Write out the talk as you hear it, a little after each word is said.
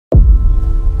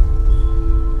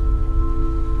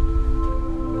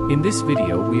In this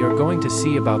video we are going to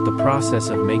see about the process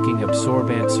of making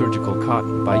absorbent surgical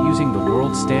cotton by using the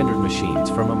world standard machines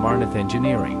from Amarnath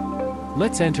Engineering.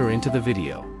 Let's enter into the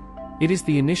video. It is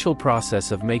the initial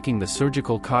process of making the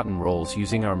surgical cotton rolls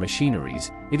using our machineries.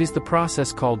 It is the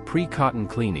process called pre-cotton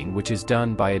cleaning, which is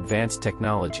done by advanced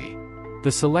technology.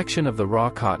 The selection of the raw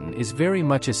cotton is very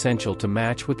much essential to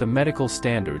match with the medical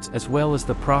standards as well as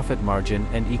the profit margin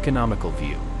and economical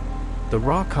view. The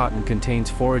raw cotton contains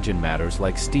foreign matters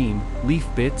like steam, leaf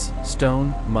bits,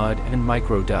 stone, mud and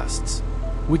microdusts,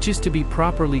 which is to be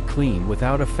properly cleaned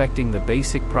without affecting the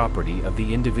basic property of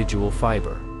the individual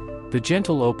fiber. The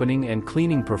gentle opening and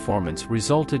cleaning performance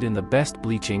resulted in the best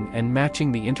bleaching and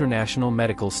matching the international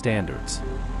medical standards.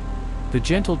 The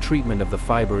gentle treatment of the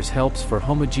fibers helps for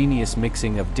homogeneous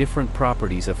mixing of different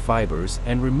properties of fibers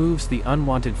and removes the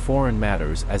unwanted foreign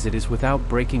matters as it is without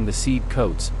breaking the seed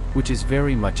coats, which is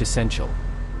very much essential.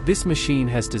 This machine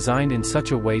has designed in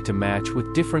such a way to match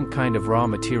with different kind of raw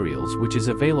materials which is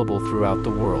available throughout the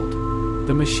world.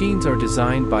 The machines are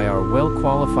designed by our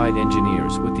well-qualified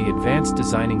engineers with the advanced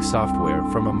designing software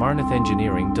from Amarnath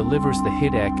Engineering delivers the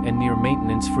HIDEC and near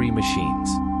maintenance-free machines.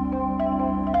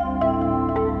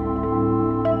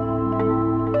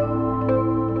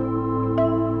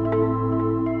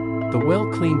 The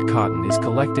well-cleaned cotton is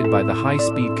collected by the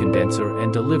high-speed condenser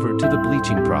and delivered to the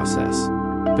bleaching process.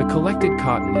 The collected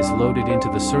cotton is loaded into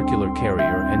the circular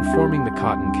carrier and forming the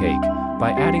cotton cake,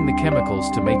 by adding the chemicals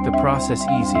to make the process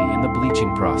easy in the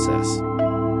bleaching process.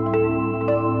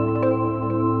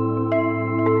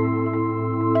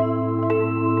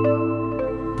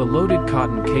 The loaded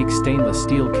cotton cake stainless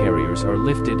steel carriers are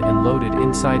lifted and loaded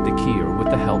inside the keyer with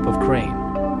the help of crane.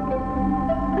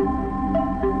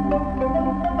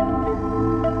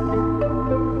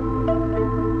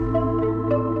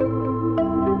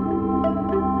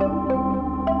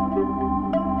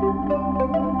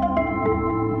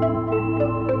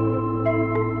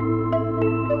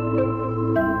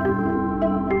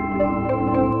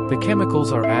 The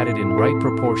chemicals are added in right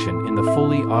proportion in the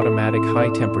fully automatic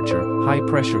high-temperature,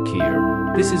 high-pressure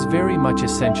keyer. This is very much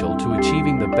essential to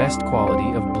achieving the best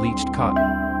quality of bleached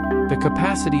cotton. The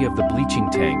capacity of the bleaching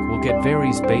tank will get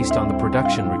varies based on the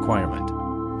production requirement.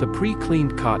 The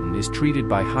pre-cleaned cotton is treated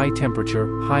by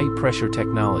high-temperature, high-pressure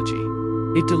technology.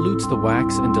 It dilutes the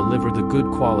wax and delivers the good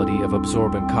quality of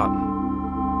absorbent cotton.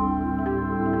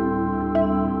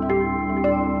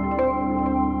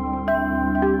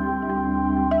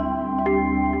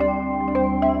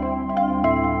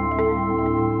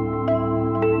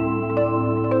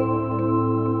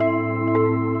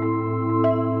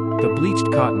 The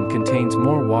bleached cotton contains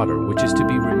more water which is to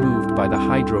be removed by the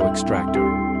hydro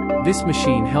extractor. This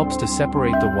machine helps to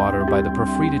separate the water by the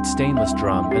perforated stainless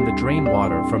drum, and the drain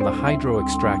water from the hydro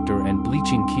extractor and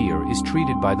bleaching keyer is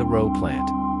treated by the row plant.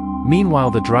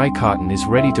 Meanwhile, the dry cotton is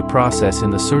ready to process in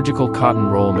the surgical cotton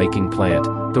roll making plant.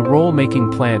 The roll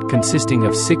making plant consisting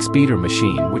of 6-beater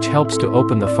machine which helps to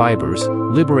open the fibers,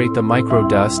 liberate the micro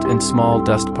dust and small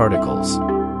dust particles.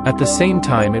 At the same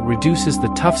time, it reduces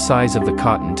the tough size of the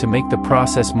cotton to make the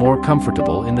process more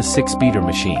comfortable in the 6-beater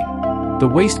machine. The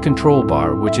waste control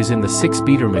bar which is in the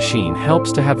 6-beater machine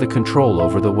helps to have the control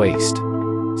over the waste.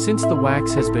 Since the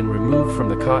wax has been removed from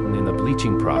the cotton in the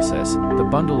bleaching process, the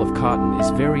bundle of cotton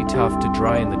is very tough to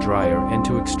dry in the dryer and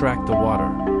to extract the water.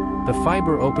 The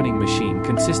fiber opening machine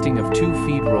consisting of 2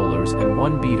 feed rollers and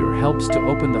 1 beater helps to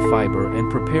open the fiber and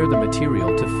prepare the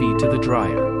material to feed to the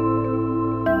dryer.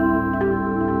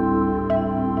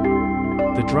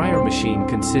 The dryer machine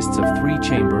consists of 3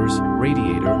 chambers,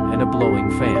 radiator, and a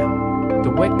blowing fan. The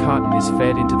wet cotton is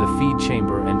fed into the feed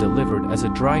chamber and delivered as a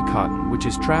dry cotton which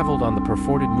is traveled on the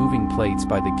perforated moving plates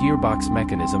by the gearbox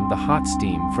mechanism. The hot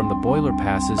steam from the boiler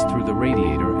passes through the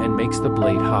radiator and makes the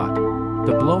blade hot.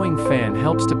 The blowing fan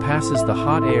helps to passes the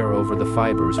hot air over the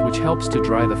fibers which helps to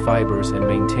dry the fibers and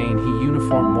maintain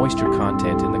uniform moisture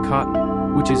content in the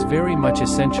cotton, which is very much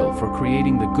essential for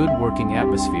creating the good working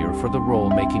atmosphere for the roll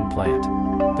making plant.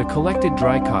 The collected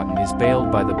dry cotton is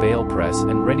baled by the bale press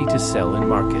and ready to sell in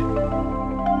market.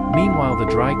 Meanwhile,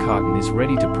 the dry cotton is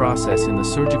ready to process in the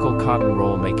surgical cotton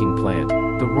roll making plant.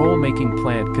 The roll making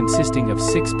plant consisting of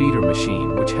 6-beater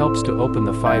machine which helps to open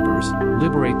the fibers,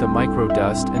 liberate the micro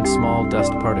dust and small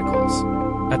dust particles.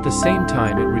 At the same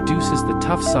time, it reduces the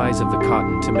tough size of the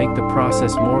cotton to make the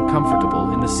process more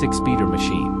comfortable in the 6-beater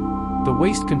machine. The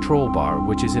waste control bar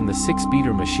which is in the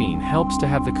 6-beater machine helps to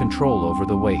have the control over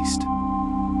the waste.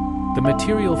 The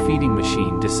material feeding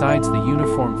machine decides the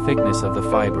uniform thickness of the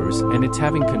fibers and it's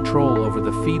having control over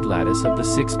the feed lattice of the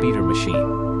 6-beater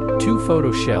machine.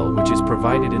 2-photo shell which is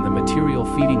provided in the material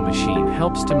feeding machine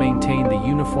helps to maintain the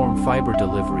uniform fiber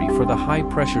delivery for the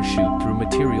high-pressure chute through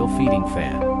material feeding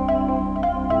fan.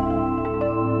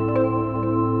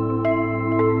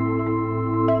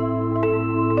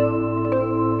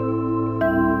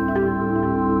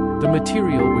 The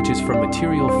material which is from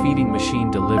material feeding machine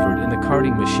delivered in the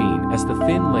carding machine as the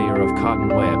thin layer of cotton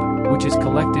web, which is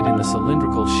collected in the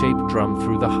cylindrical shaped drum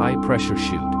through the high-pressure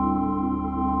chute.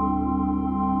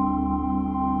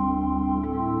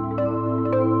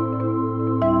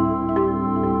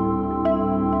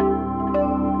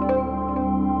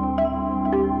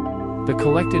 The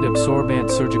collected absorbent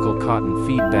surgical cotton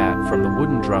feed bat from the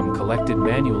wooden drum collected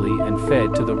manually and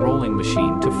fed to the rolling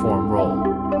machine to form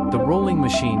roll. The rolling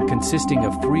machine consisting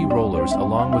of 3 rollers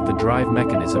along with the drive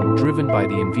mechanism driven by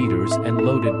the inverters and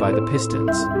loaded by the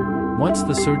pistons. Once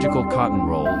the surgical cotton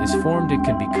roll is formed, it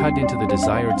can be cut into the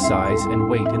desired size and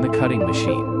weight in the cutting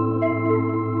machine.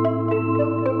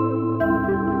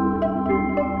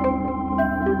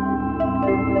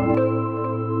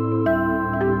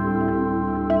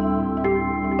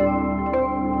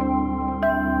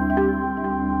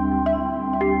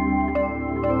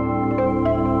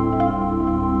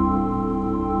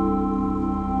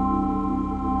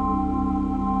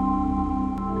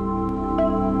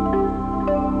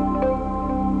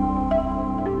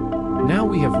 Now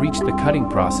we have reached the cutting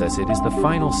process. It is the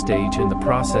final stage in the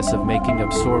process of making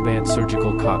absorbent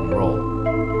surgical cotton roll.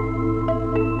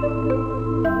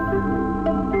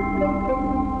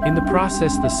 In the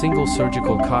process, the single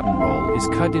surgical cotton roll is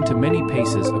cut into many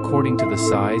pieces according to the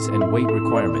size and weight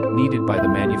requirement needed by the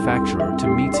manufacturer to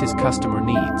meet his customer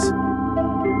needs.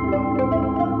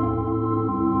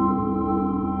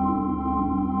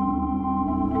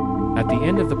 At the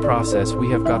end of the process, we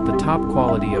have got the top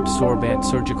quality absorbent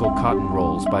surgical cotton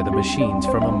rolls by the machines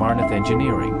from Amarnath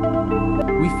Engineering.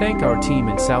 We thank our team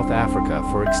in South Africa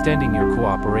for extending your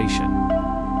cooperation.